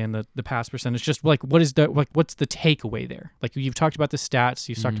play and the pass percentage? Just like what's the takeaway there? Like, you've talked about the stats,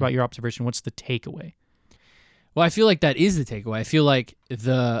 you've talked about your observation. What's the takeaway? Well, I feel like that is the takeaway. I feel like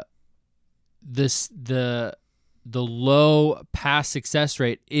the low pass success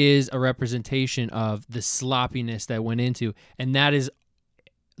rate is a representation of the sloppiness that went into, and that is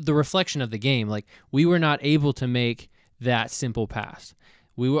the reflection of the game. Like, we were not able to make that simple pass.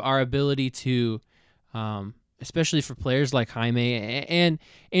 Our ability to, especially for players like Jaime and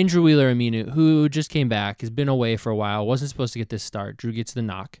Andrew Wheeler-Aminu, who just came back, has been away for a while, wasn't supposed to get this start. Drew gets the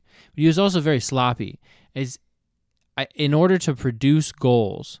knock. But he was also very sloppy. In order to produce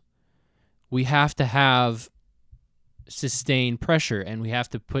goals, we have to have sustained pressure, and we have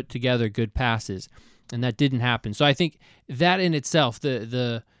to put together good passes, and that didn't happen. So I think that in itself,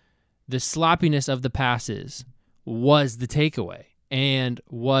 the sloppiness of the passes was the takeaway and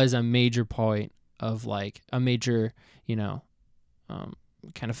was a major point of like a major, kind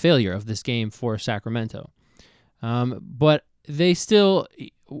of failure of this game for Sacramento. But they still,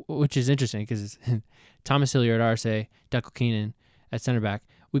 which is interesting because Thomas Hilliard, Arce, Deco Keenan at center back,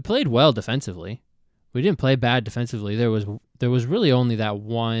 we played well defensively. We didn't play bad defensively. There was really only that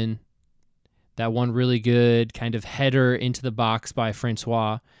one really good kind of header into the box by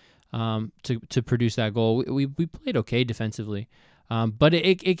Francois to produce that goal. We played okay defensively, but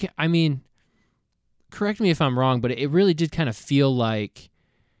I mean, correct me if I'm wrong, but it really did kind of feel like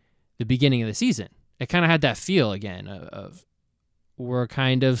the beginning of the season. It kind of had that feel again of we're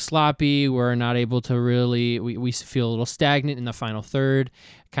kind of sloppy. We're not able to really. We feel a little stagnant in the final third.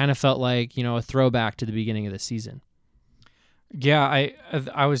 Kind of felt like a throwback to the beginning of the season. Yeah,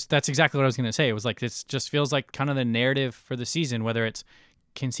 I was. That's exactly what I was going to say. It was like this just feels like kind of the narrative for the season, whether it's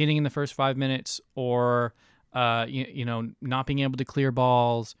conceding in the first 5 minutes or not being able to clear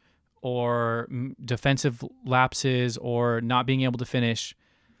balls or defensive lapses or not being able to finish.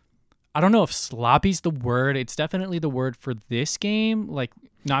 I don't know if sloppy's the word. It's definitely the word for this game. Like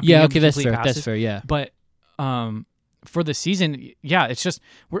not being able to that's complete fair. passes. That's fair. Yeah, But for the season, yeah, it's just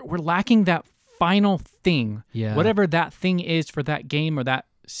we're lacking that final thing. Yeah. Whatever that thing is for that game or that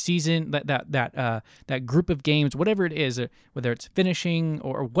season, that group of games, whatever it is, whether it's finishing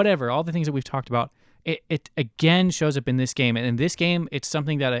or whatever, all the things that we've talked about, it again shows up in this game. And in this game, it's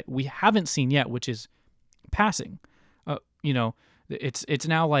something that we haven't seen yet, which is passing. It's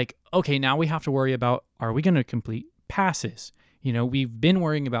now like, okay, now we have to worry about, are we going to complete passes? We've been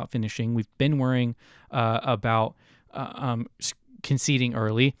worrying about finishing. We've been worrying about conceding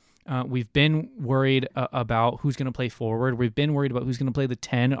early. We've been worried about who's going to play forward. We've been worried about who's going to play the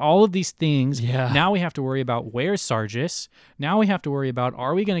 10. All of these things. Yeah. Now we have to worry about where's Sargis. Now we have to worry about,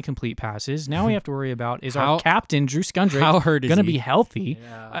 are we going to complete passes? Now we have to worry about, is our captain, Drew Skundrich, going to be healthy?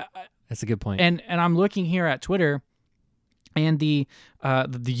 Yeah. That's a good point. And I'm looking here at Twitter, and the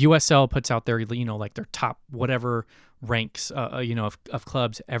USL puts out their, like their top whatever ranks, of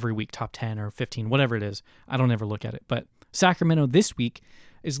clubs every week, top 10 or 15, whatever it is. I don't ever look at it. But Sacramento this week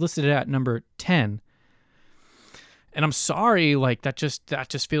is listed at number 10. And I'm sorry, like that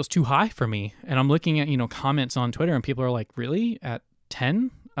just feels too high for me. And I'm looking at, comments on Twitter, and people are like, really? At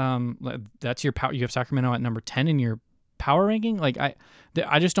 10? That's your power. You have Sacramento at number 10 in your power ranking? Like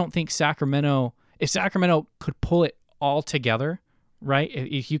I just don't think Sacramento, if Sacramento could pull it all together, right?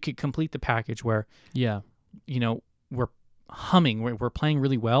 If you could complete the package where we're humming, we're playing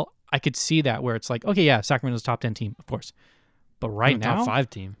really well, I could see that where it's like, okay, yeah, Sacramento's top 10 team, of course. But right now, top 5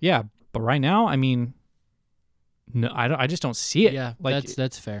 team. Yeah, but right now, I mean, no, I just don't see it. Yeah, like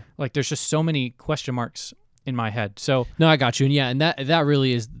that's fair. Like there's just so many question marks in my head. So no, I got you, and that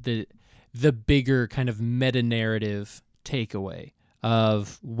really is the bigger kind of meta narrative takeaway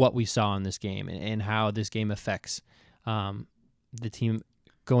of what we saw in this game and how this game affects the team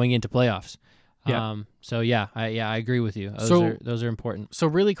going into playoffs. Yeah. I agree with you. Those are important. So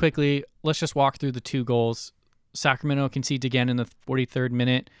really quickly, let's just walk through the 2 goals. Sacramento concedes again in the 43rd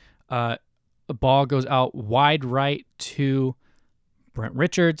minute. The ball goes out wide right to Brent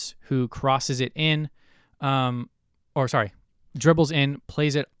Richards, who crosses it in, dribbles in,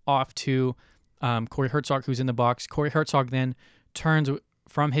 plays it off to Corey Hertzog, who's in the box. Corey Hertzog then turns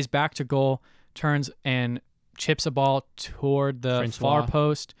from his back to goal, turns and chips a ball toward the far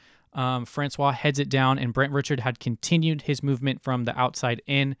post. Francois heads it down, and Brent Richard had continued his movement from the outside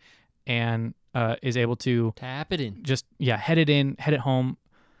in and is able to tap it in. Head it in, head it home.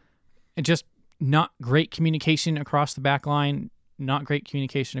 And just not great communication across the back line, not great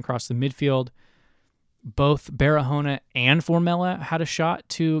communication across the midfield. Both Barahona and Formella had a shot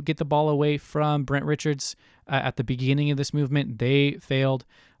to get the ball away from Brent Richards at the beginning of this movement. They failed.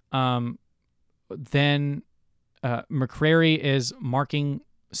 Then McCrary is marking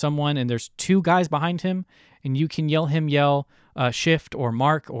someone, and there's 2 guys behind him, and you can yell shift or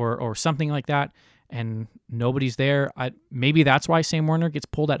mark or something like that, and nobody's there. Maybe that's why Sam Werner gets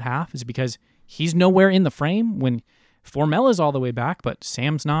pulled at half, is because he's nowhere in the frame when Formella's all the way back, but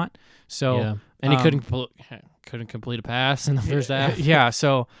Sam's not. So yeah. And he couldn't complete a pass in the first half. Yeah,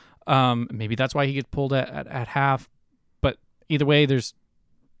 so maybe that's why he gets pulled at half. But either way, there's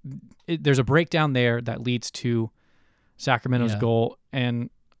a breakdown there that leads to Sacramento's goal,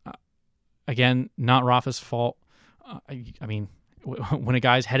 and again, not Rafa's fault. I mean, when a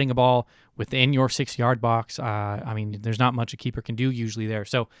guy's heading a ball within your 6-yard box, there's not much a keeper can do usually there.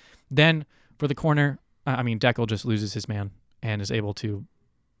 So then for the corner, Deckel just loses his man and is able to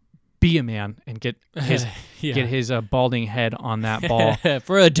be a man and get his balding head on that ball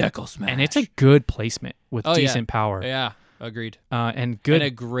for a Deckel smash. And it's a good placement with decent power. Yeah, agreed. And a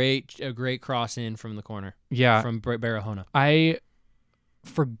great cross in from the corner. Yeah, from Barahona. I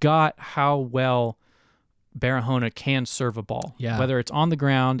forgot how well Barahona can serve a ball. Yeah, whether it's on the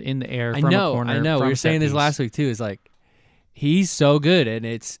ground, in the air, from a corner. I know. We were saying this last week too. Is like he's so good, and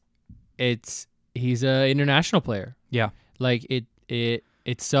he's a international player. Yeah, like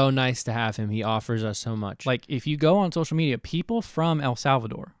it's so nice to have him. He offers us so much. Like if you go on social media, people from El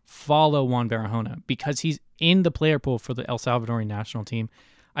Salvador follow Juan Barahona because he's in the player pool for the El Salvadorian national team.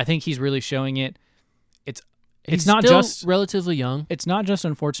 I think he's really showing it. It's He's not still just relatively young. it's not just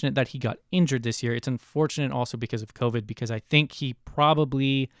unfortunate that he got injured this year. It's unfortunate also because of COVID, because I think he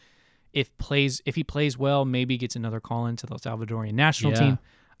probably, if he plays well, maybe gets another call into the Salvadorian national team.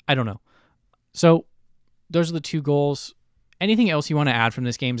 I don't know. So those are the 2 goals. Anything else you want to add from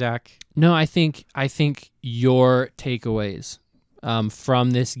this game, Zach? No, I think your takeaways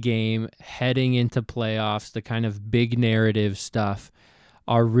from this game heading into playoffs, the kind of big narrative stuff,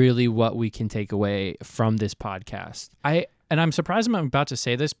 are really what we can take away from this podcast. I'm surprised I'm about to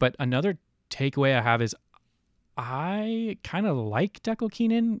say this, but another takeaway I have is I kind of like Dekel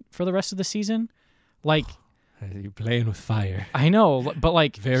Keenan for the rest of the season. Like, you're playing with fire. I know, but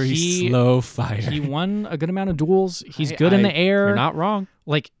like Very slow fire. He won a good amount of duels. He's good in the air. You're not wrong.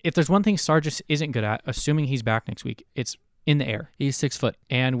 Like, if there's one thing Sargis isn't good at, assuming he's back next week, it's in the air. He's 6 foot.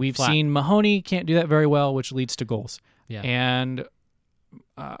 And we've Flat. seen Mahoney can't do that very well, which leads to goals. Yeah. And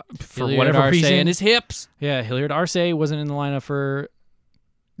for Hilliard whatever Arce reason, and his hips. Yeah, Hilliard Arce wasn't in the lineup for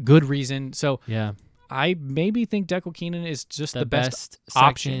good reason. So Yeah. I maybe think Dekel Keenan is just the best second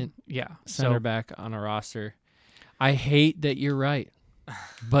option. Yeah. center back on a roster. I hate that you're right,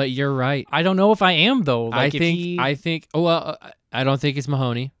 but you're right. I don't know if I am though. Like, I think. Oh well, I don't think it's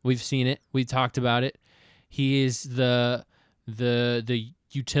Mahoney. We've seen it. We talked about it. He is the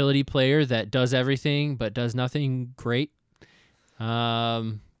utility player that does everything but does nothing great.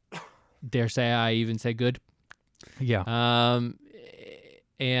 Dare say I even say good. Yeah.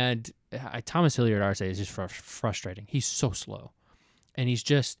 And Thomas Hilliard Arce is just frustrating. He's so slow, and he's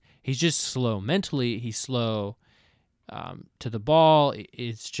just slow mentally. He's slow to the ball.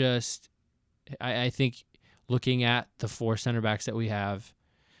 It's just, I think, looking at the 4 center backs that we have,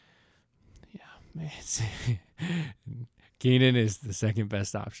 Keenan is the second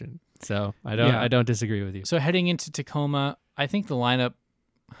best option. So I don't disagree with you. So heading into Tacoma, I think the lineup,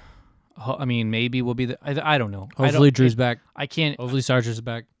 I mean, maybe will be I don't know. Hopefully Drew's back. I can't. Hopefully Sargent's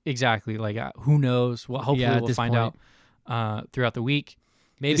back. Exactly. Like, who knows? Well, hopefully we'll find out throughout the week.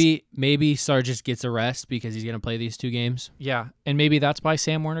 Maybe Sargent gets a rest because he's going to play these 2 games. Yeah, and maybe that's why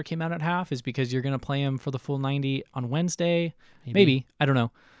Sam Werner came out at half, is because you're going to play him for the full 90 on Wednesday. Maybe. I don't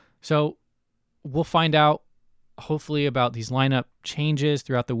know. So we'll find out, hopefully, about these lineup changes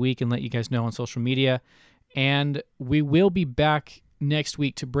throughout the week and let you guys know on social media. And we will be back next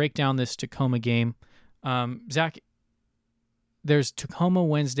week to break down this Tacoma game. Zach, there's Tacoma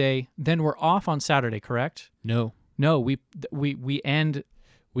Wednesday, then we're off on Saturday, correct? No, we end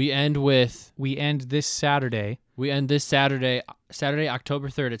this Saturday. We end this Saturday, October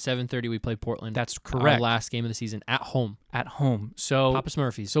 3rd at 7:30. We play Portland. That's correct. Our last game of the season at home. So Papa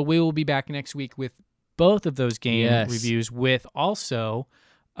Smurfy's. So we will be back next week with both of those game reviews, with also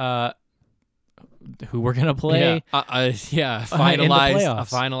who we're gonna play.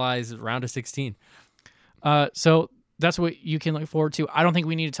 Finalize round of 16. So that's what you can look forward to. I don't think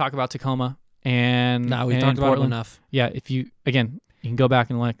we need to talk about Tacoma and we talked about it enough. Yeah, you can go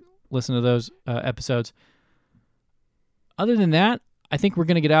back and listen to those episodes. Other than that, I think we're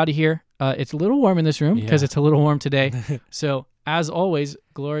gonna get out of here. It's a little warm in this room because it's a little warm today. So as always,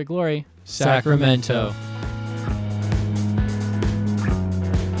 glory, glory, Sacramento.